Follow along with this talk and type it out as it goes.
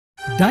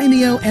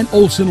Daimio and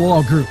Olson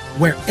Law Group,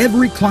 where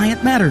every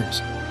client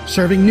matters.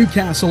 Serving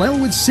Newcastle,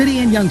 Elwood City,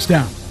 and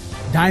Youngstown.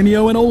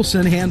 Daimio and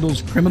Olson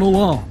handles criminal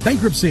law,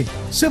 bankruptcy,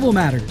 civil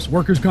matters,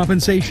 workers'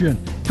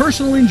 compensation,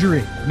 personal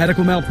injury,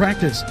 medical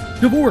malpractice,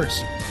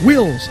 divorce,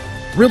 wills,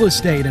 real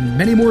estate, and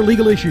many more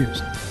legal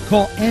issues.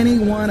 Call any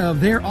one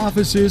of their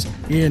offices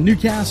in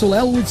Newcastle,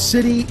 Elwood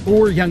City,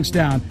 or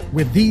Youngstown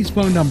with these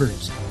phone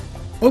numbers.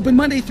 Open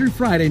Monday through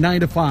Friday,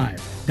 9 to 5.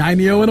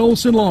 Daimio and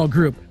Olson Law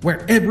Group,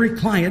 where every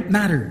client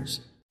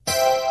matters.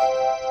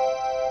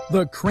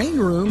 The Crane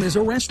Room is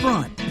a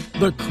restaurant.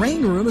 The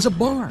Crane Room is a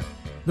bar.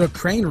 The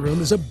Crane Room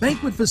is a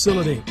banquet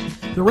facility.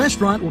 The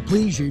restaurant will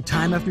please you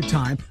time after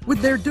time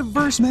with their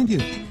diverse menu.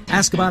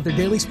 Ask about their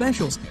daily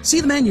specials.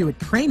 See the menu at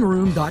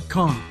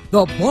craneroom.com.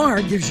 The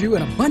bar gives you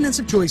an abundance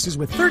of choices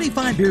with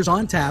 35 beers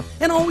on tap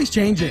and always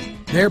changing.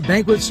 Their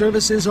banquet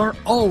services are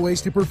always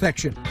to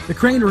perfection. The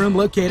Crane Room,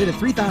 located at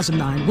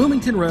 3009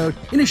 Wilmington Road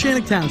in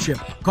Neshannock Township.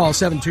 Call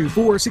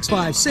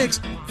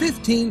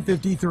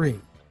 724-656-1553.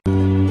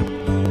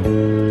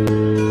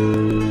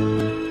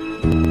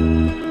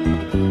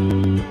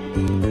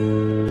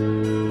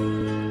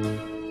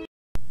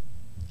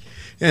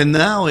 And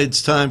now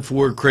it's time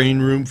for Crane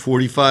Room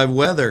 45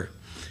 weather.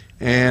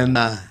 And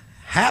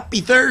happy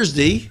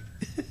Thursday.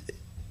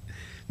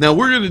 Now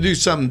we're going to do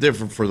something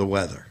different for the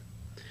weather.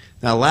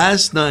 Now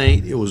last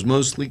night it was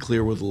mostly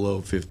clear with a low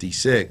of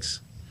 56.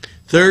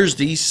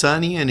 Thursday,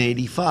 sunny and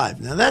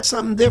 85. Now that's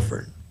something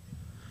different.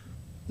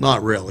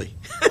 Not really.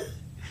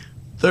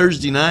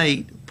 Thursday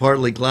night,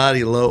 partly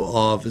cloudy,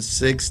 low of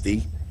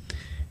 60.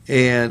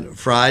 And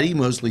Friday,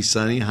 mostly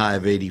sunny, high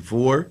of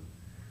 84.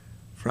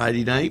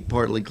 Friday night,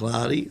 partly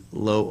cloudy,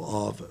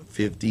 low of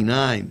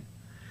 59.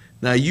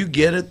 Now you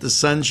get it, the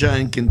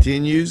sunshine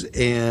continues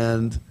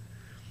and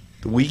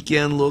the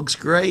weekend looks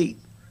great.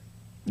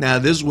 Now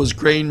this was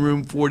Crane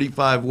Room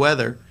 45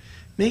 weather.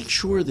 Make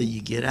sure that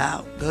you get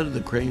out, go to the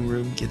Crane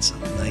Room, get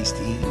something nice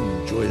to eat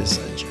and enjoy the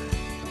sunshine.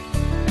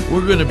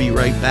 We're going to be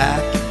right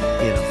back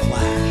in a